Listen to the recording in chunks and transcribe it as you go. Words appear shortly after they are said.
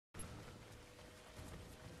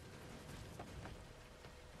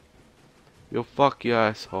Yo, fuck you,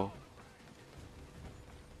 asshole.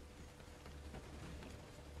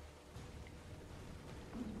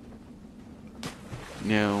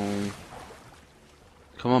 No.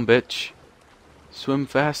 Come on, bitch. Swim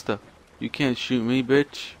faster. You can't shoot me,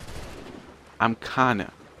 bitch. I'm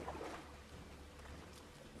kinda.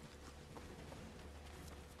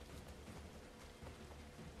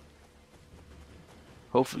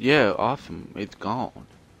 Hopefully, yeah, awesome. It's gone.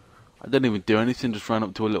 I didn't even do anything, just ran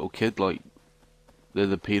up to a little kid like they're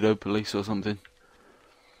the pedo police or something.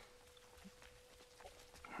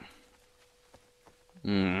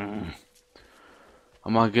 Am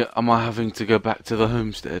I having to go back to the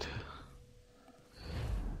homestead?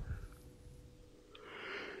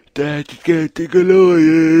 That's getting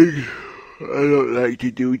annoying. I don't like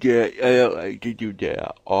to do that. I don't like to do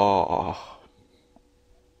that. Oh.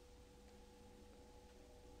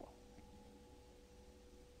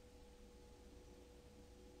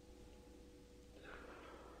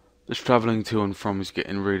 This travelling to and from is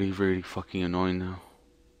getting really, really fucking annoying now.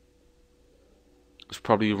 Let's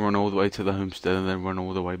probably run all the way to the homestead and then run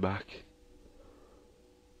all the way back.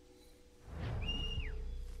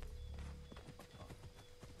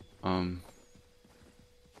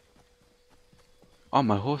 Oh,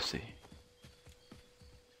 my horsey.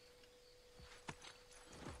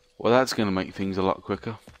 Well, that's gonna make things a lot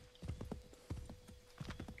quicker.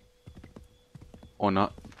 Or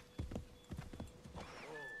not.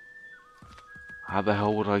 How the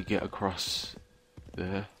hell would I get across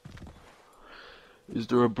there? Is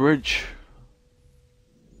there a bridge?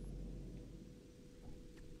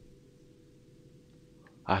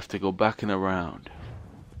 I have to go back and around.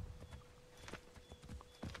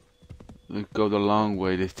 Let's go the long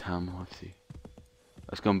way this time, let's see.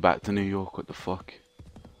 Let's go back to New York, what the fuck.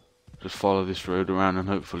 Just follow this road around and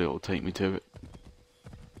hopefully it'll take me to it.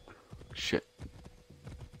 Shit.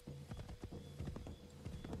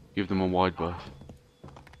 Give them a wide berth.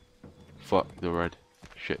 Fuck, the red.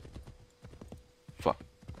 Shit. Fuck.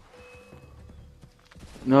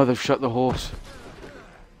 No, they've shot the horse.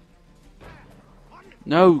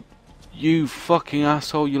 No! You fucking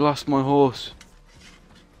asshole, you lost my horse.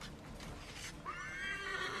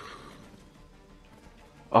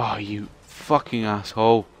 Oh, you fucking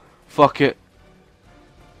asshole. Fuck it.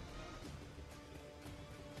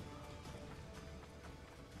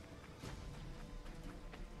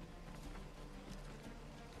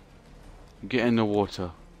 Get in the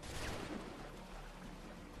water.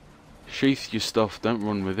 Sheath your stuff, don't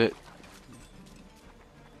run with it.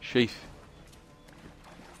 Sheath.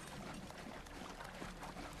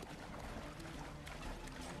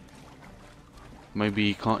 Maybe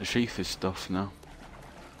he can't sheath his stuff now.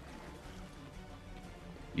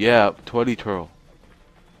 Yeah, 20 twirl.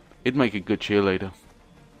 It'd make a good cheerleader.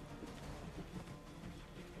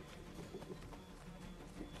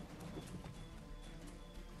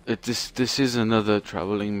 This is another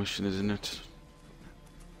traveling mission, isn't it?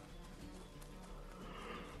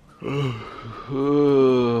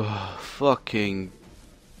 Fucking.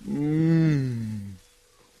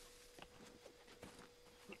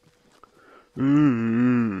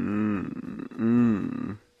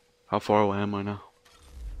 How far away am I now?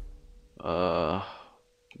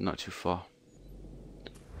 Not too far.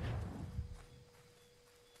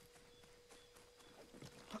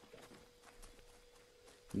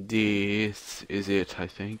 This is it, I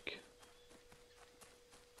think.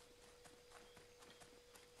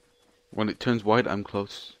 When it turns white, I'm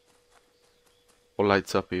close. Or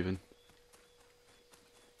lights up, even.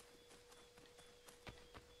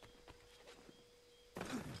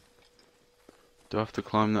 Do I have to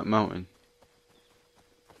climb that mountain?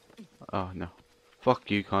 Oh, no. Fuck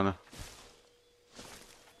you, Connor.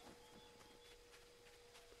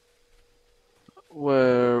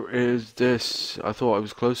 Where is this? I thought I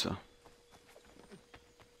was closer.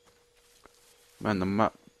 Man, the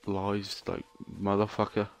map lies like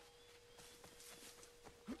motherfucker.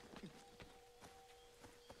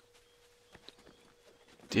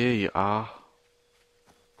 There you are.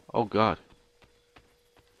 Oh god.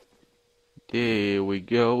 There we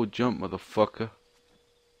go. Jump, motherfucker.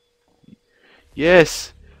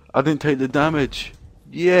 Yes! I didn't take the damage.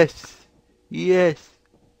 Yes! Yes!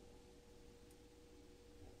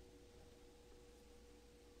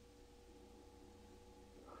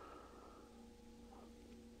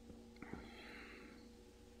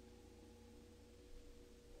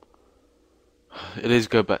 It is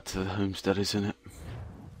go back to the homestead, isn't it?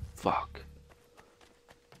 Fuck.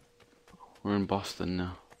 We're in Boston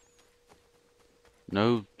now.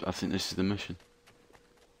 No, I think this is the mission.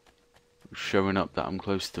 Showing up that I'm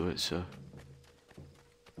close to it, so...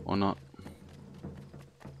 Or not.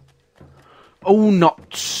 Oh,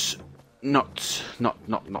 not. Not.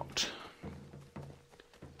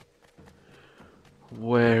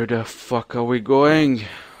 Where the fuck are we going?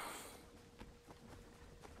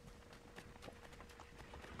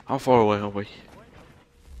 How far away are we?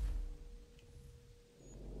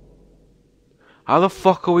 How the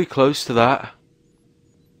fuck are we close to that?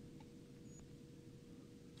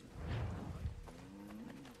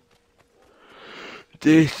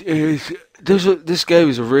 This game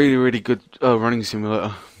is a really good running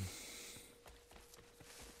simulator.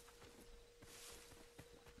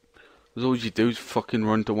 Because all you do is fucking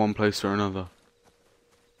run to one place or another.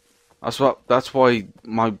 That's why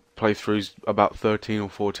my playthrough's about 13 or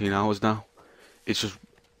 14 hours now. It's just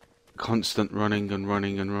constant running and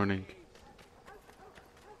running and running.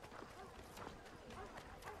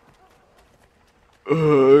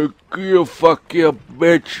 You fuck you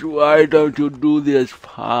bitch, why don't you do this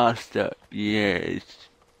faster? Yes.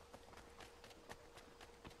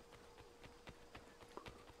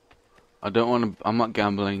 I don't want to, I'm not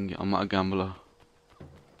gambling, I'm not a gambler.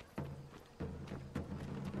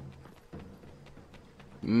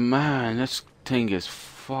 Man, this thing is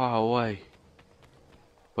far away.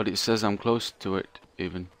 But it says I'm close to it,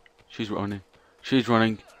 even. She's running. She's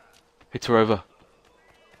running. Hit her over.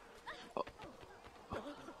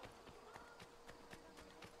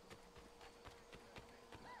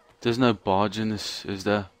 There's no barge in this, is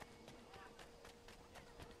there?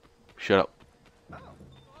 Shut up.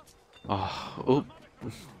 Oh.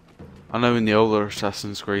 I know in the older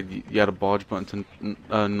Assassin's Creed you had a barge button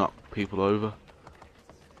to knock people over.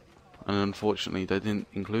 And unfortunately they didn't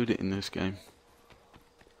include it in this game.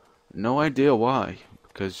 No idea why,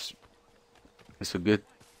 because it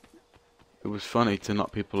was funny to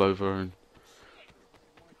knock people over and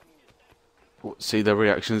see their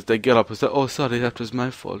reactions. They get up and say, "Oh, sorry, that was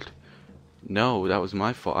my fault." No, that was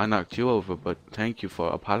my fault. I knocked you over, but thank you for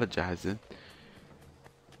apologizing.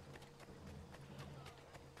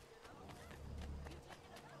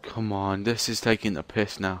 Come on, this is taking the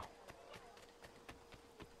piss now.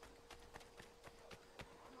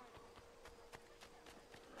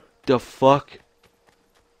 The fuck?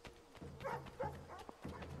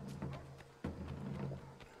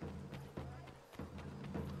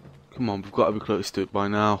 Come on, we've got to be close to it by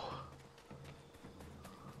now.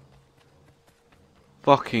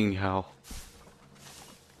 Fucking hell.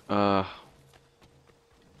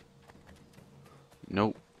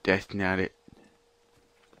 Nope, that's not it.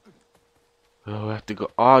 Oh, I have to go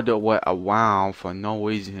all the way around for no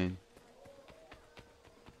reason.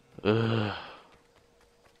 Ugh.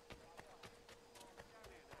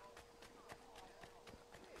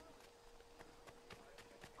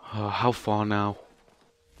 How far now?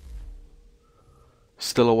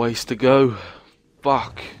 Still a ways to go.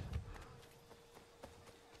 Fuck.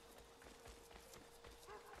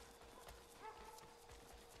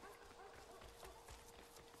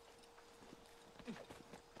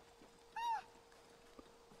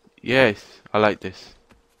 Yes, I like this.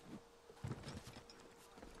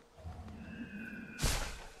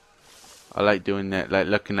 I like doing that, like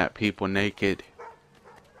looking at people naked.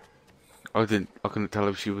 I couldn't tell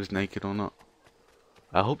if she was naked or not.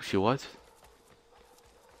 I hope she was.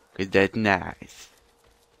 'Cause that's nice.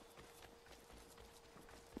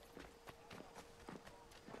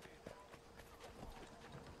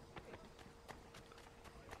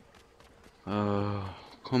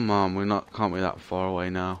 Come on, can't be that far away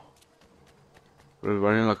now. We're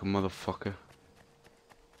running like a motherfucker.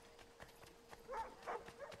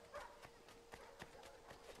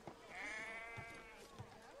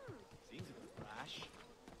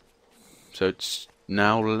 So it's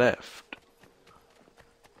now left.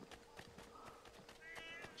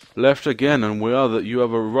 Left again, and you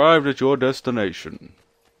have arrived at your destination.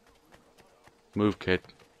 Move, kid.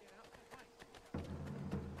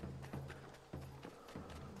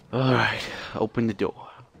 Alright, open the door.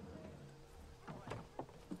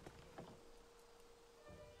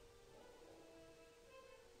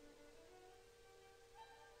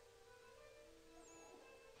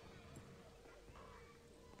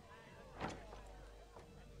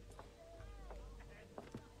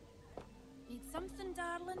 Need something,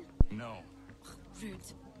 darling? No. Rude.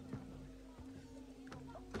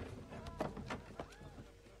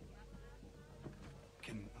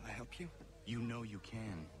 Can I help you? You know you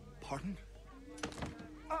can. Pardon?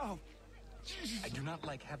 Oh! Jesus. I do not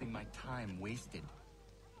like having my time wasted.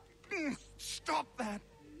 Stop that!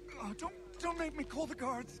 Oh, don't make me call the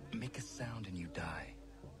guards. Make a sound and you die.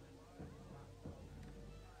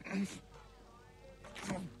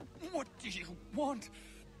 What do you want?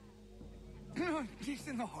 He's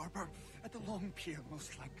in the harbor, at the long pier,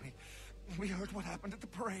 most likely. We heard what happened at the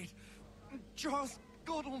parade. Charles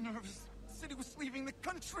got all nervous. Said he was leaving the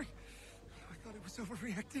country. I thought he was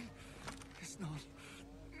overreacting. It's not.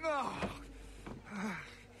 No.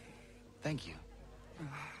 Thank you.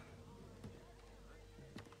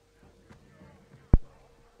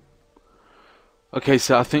 Okay,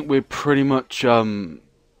 so I think we're pretty much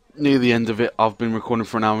near the end of it. I've been recording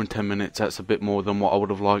for an hour and 10 minutes. That's a bit more than what I would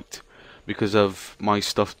have liked because of my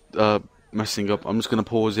stuff messing up. I'm just going to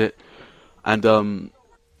pause it. And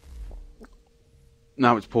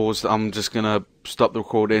now it's paused. I'm just going to stop the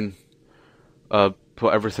recording,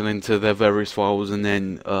 put everything into their various files, and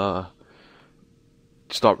then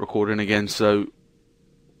start recording again. So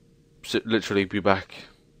literally be back.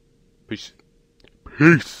 Peace.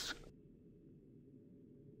 Peace.